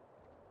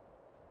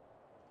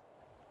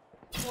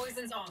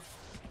 Poison's off.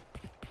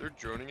 They're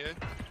droning A.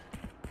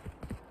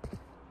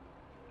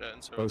 Jet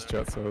and Both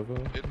there. Jets over.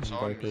 It's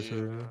on Viper's me.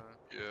 over.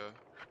 Yeah.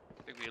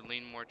 I think we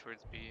lean more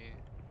towards B.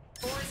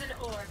 Poison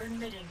orb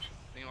emitting.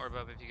 Lean orb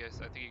up if you guys.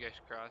 I think you guys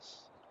should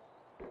cross.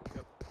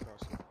 Yep,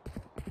 cross.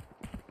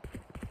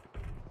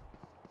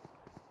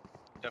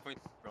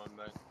 Definitely throwing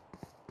back.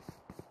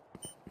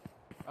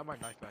 I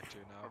might knife back too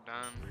now. Orb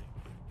down.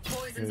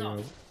 Poison's Yeah.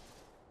 off.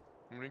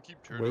 I'm gonna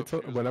keep turret Wait up. till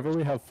because whenever I'm-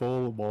 we have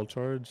full wall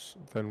charge,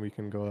 then we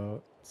can go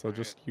out. So Alright.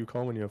 just you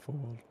call when you have full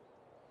wall.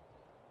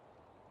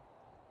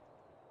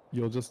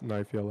 You'll just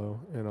knife yellow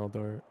and I'll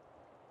dart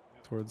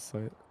towards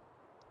site.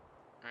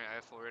 Alright, I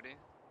have full ready.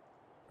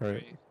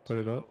 Alright, 3, put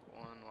it 2, up.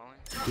 1, walling.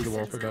 Do the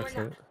wall for back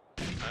site.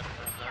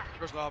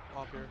 First op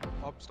here.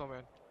 Op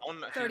snowman.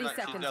 30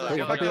 seconds Wait,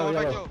 left. back yellow,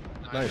 back yellow.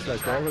 Nice,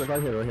 nice. Go over there,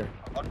 right here, right here.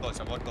 One close,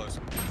 I'm one close.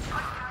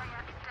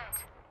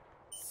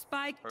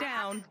 Spike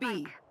down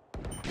B.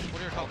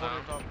 One here top, one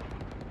here top.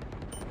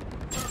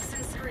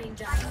 Toxin screen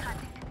down.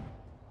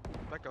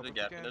 Back up There's a if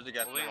gap, you can. there's a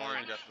gap. Holding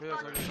orange. Yeah,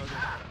 sorry.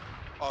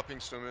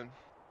 Opping snowman.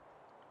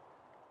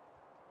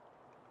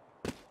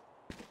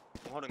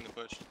 I'm holding the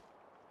push.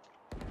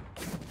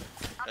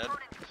 Dead.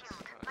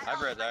 I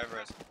have res, I have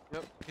res.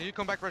 Yep. Can you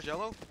come back fresh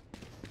yellow?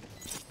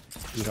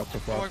 You have to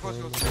Oh, flash.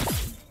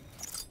 close.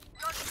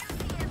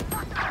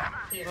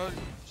 Here.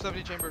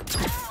 70 chamber. Did.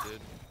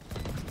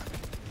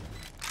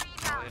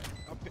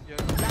 Up, yeah.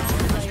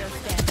 Last player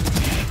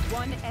standing.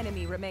 One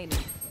enemy remaining.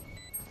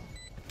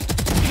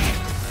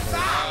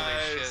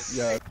 Holy shit.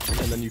 Yeah,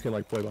 and then you can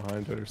like play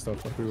behind it or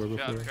stuff like we were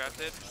before.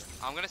 Drafted.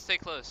 I'm gonna stay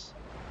close.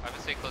 I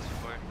haven't stayed close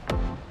before.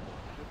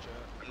 Good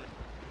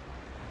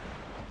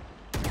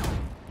chat.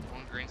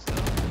 One green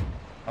still.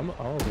 I'm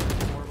all of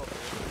it. More about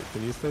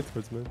Can you stay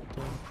towards mid?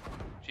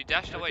 She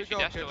dashed Yeah, away. could She go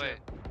dashed kitchen. away.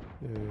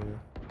 Yeah.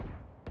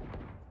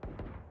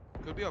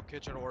 Could be up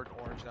kitchen or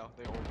orange now.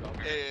 They orange up.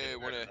 A,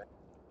 1A.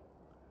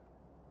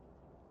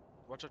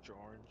 Watch out your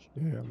orange.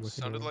 Yeah, I'm looking.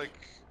 Sounded at it.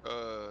 like,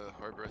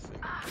 Harbor, I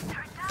think.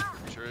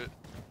 Turret.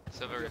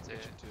 Silver Could be up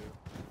rotate. kitchen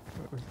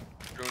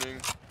too.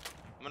 Droning.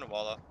 I'm gonna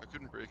wall up. I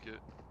couldn't break it.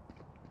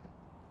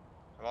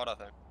 I'm out, I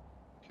think.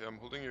 Okay, I'm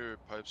holding your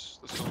pipes.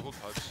 Let's still hold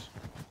pipes.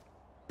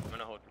 I'm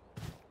gonna hold.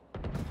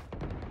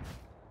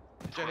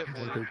 Jet hit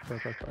Okay, more.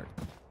 back.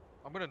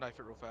 I'm gonna knife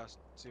it real fast.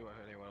 See if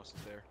anyone else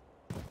is there.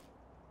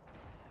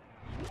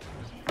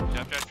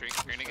 Draft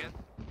green again.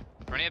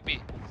 Running at B.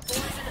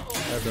 Poison I have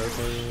orb. dart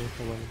for you.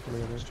 Hold on,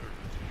 coming over.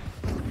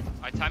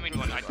 I timing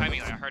one. I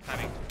hard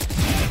timing.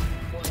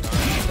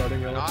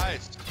 Starting yellow.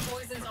 Nice!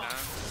 Poison's Down.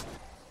 off.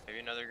 Maybe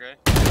another gray.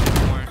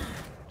 More.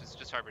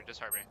 Just harbor.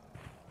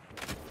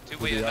 Two.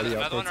 Wait, he already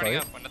another up one that running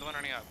side? up. Another one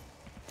running up.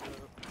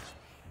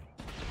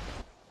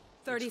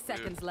 30 Looks weird.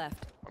 seconds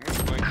left. I'm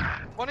gonna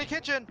flank. One in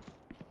kitchen!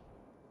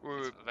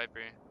 Wait, Viper.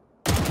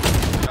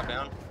 Drop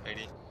down.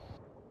 80.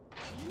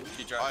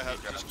 She dropped. I have.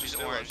 She dropped. She's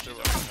still orange, still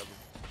she's I have him.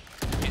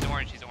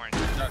 She's orange.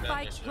 Drop down,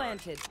 Spike yeah, she dropped.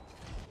 planted.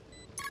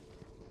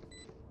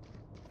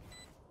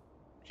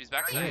 She's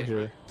back Right side.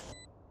 here.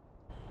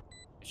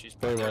 She's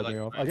They back there, rolled me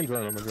off. I can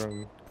drone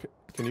them.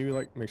 Can you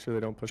like make sure they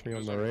don't push me on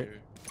Goes the over right?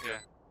 here.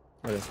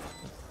 Yeah. Okay.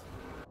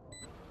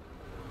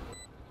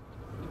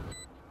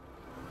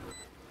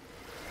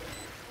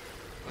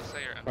 Let's say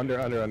you're Under.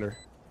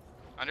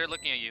 under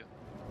looking at you.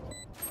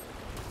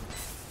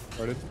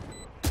 Started.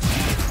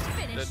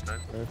 Finished. Dead.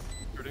 Nice.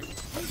 Shooting.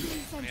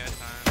 20 at a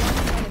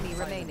time. One enemy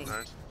remaining.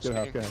 Nice. Get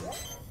half, Sneaking. get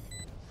half.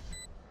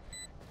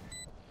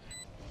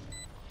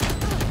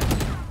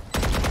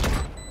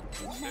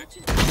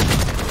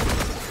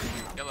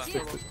 Yellow. Last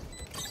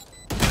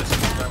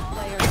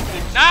player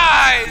standing.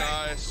 Nice!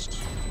 Nice.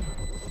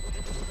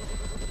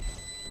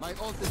 My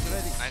ult is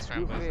ready. Nice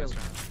round, You boys. Nice failed.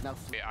 round. Now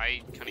Okay,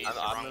 I kind of used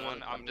the I'm wrong gonna-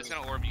 one. I'm just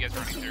gonna orb you guys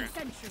running through.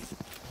 Poison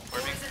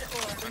Orbing.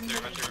 orb Run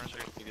emitting.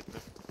 through. You get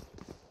through.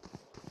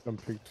 I'm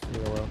peeked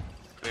yellow.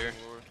 Clear.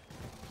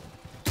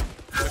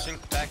 Pushing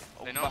back.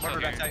 They know Harbor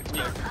it's back out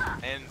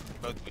side. And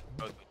both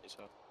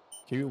so.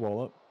 Can you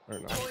wall up or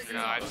no? Poison's No,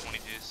 I off. have 20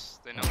 juice.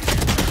 They know.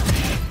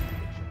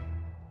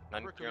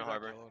 None. We're You're on coming back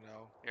Harbor. yellow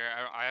now. Here,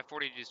 I have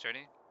 40 juice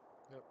ready.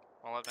 Yep.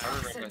 All up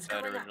Harbor down. ran that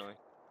side originally.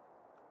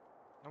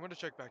 I'm gonna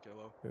check back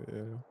yellow.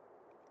 Yeah.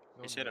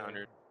 No, He said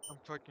 100. I'm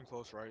fucking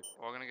close, right?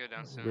 We're gonna go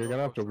down soon. We're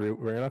gonna have to we're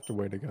gonna have to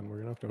wait again. We're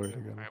gonna have to wait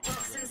again. Alright,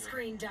 Toxin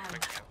screen down.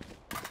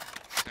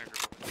 center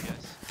group up with you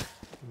guys.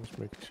 I'm just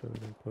making sure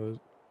they put.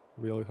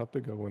 We'll have to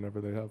go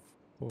whenever they have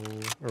full,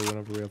 or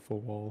whenever we have full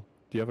wall.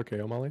 Do you have a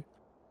KO Molly?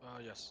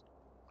 Yes.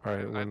 All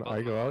right. I When both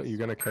I go my out, walls. you're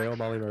gonna KO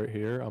Molly right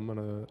here. I'm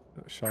gonna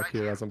shot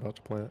here as I'm about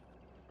to plant.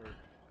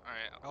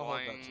 Alright, I'll hold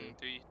that going too.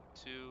 3,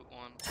 2,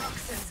 1.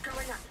 Toxins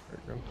going up.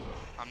 There you go.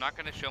 I'm not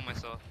gonna show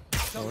myself.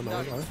 No,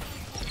 no, no.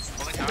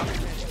 Holding out.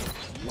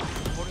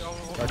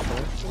 Back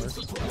plant. Nice.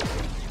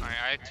 Alright,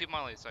 I have 2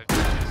 mollies, so I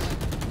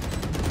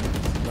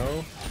have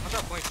No. I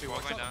got point 2.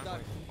 We're going down.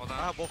 Hold I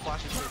on. have both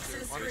flashes Toxin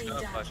too. screen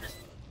Not down. flashes.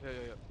 Yeah.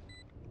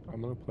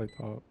 I'm gonna play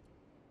top.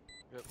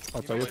 Yep.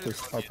 I'll tell you if they're.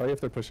 I'll tell you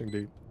if they're pushing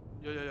deep.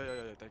 Yeah.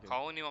 Thank you.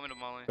 Call when you want me to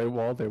molly. They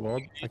walled. They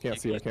walled. I can't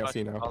see. I can't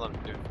see now. Call him,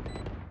 dude.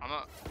 I'm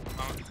a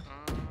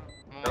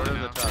Go to molly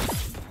the now. top.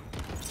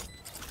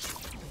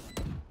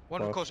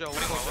 One close shell.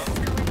 One close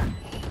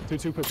shell.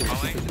 Two pushing.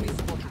 Molly.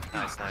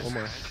 Nice, nice. One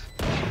more.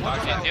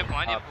 Okay, do you have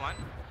blind? Do you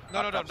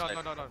have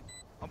blind? No.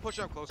 I'm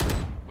pushing up closer.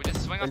 We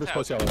just swing up Ember's top.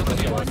 close yellow.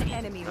 One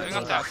enemy Swing remaining.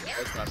 up top.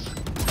 That's not.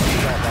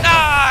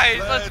 Nice!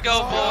 Let's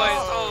go,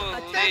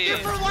 boys! Thank you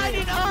Holy! for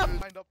lighting up.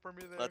 Lined up for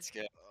me there. Let's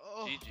go.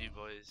 Oh. GG,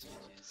 boys.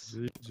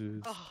 GG's.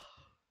 GG's.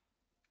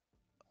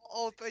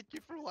 Oh, thank you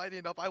for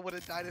lighting up. I would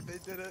have died if they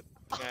did it.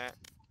 Yeah.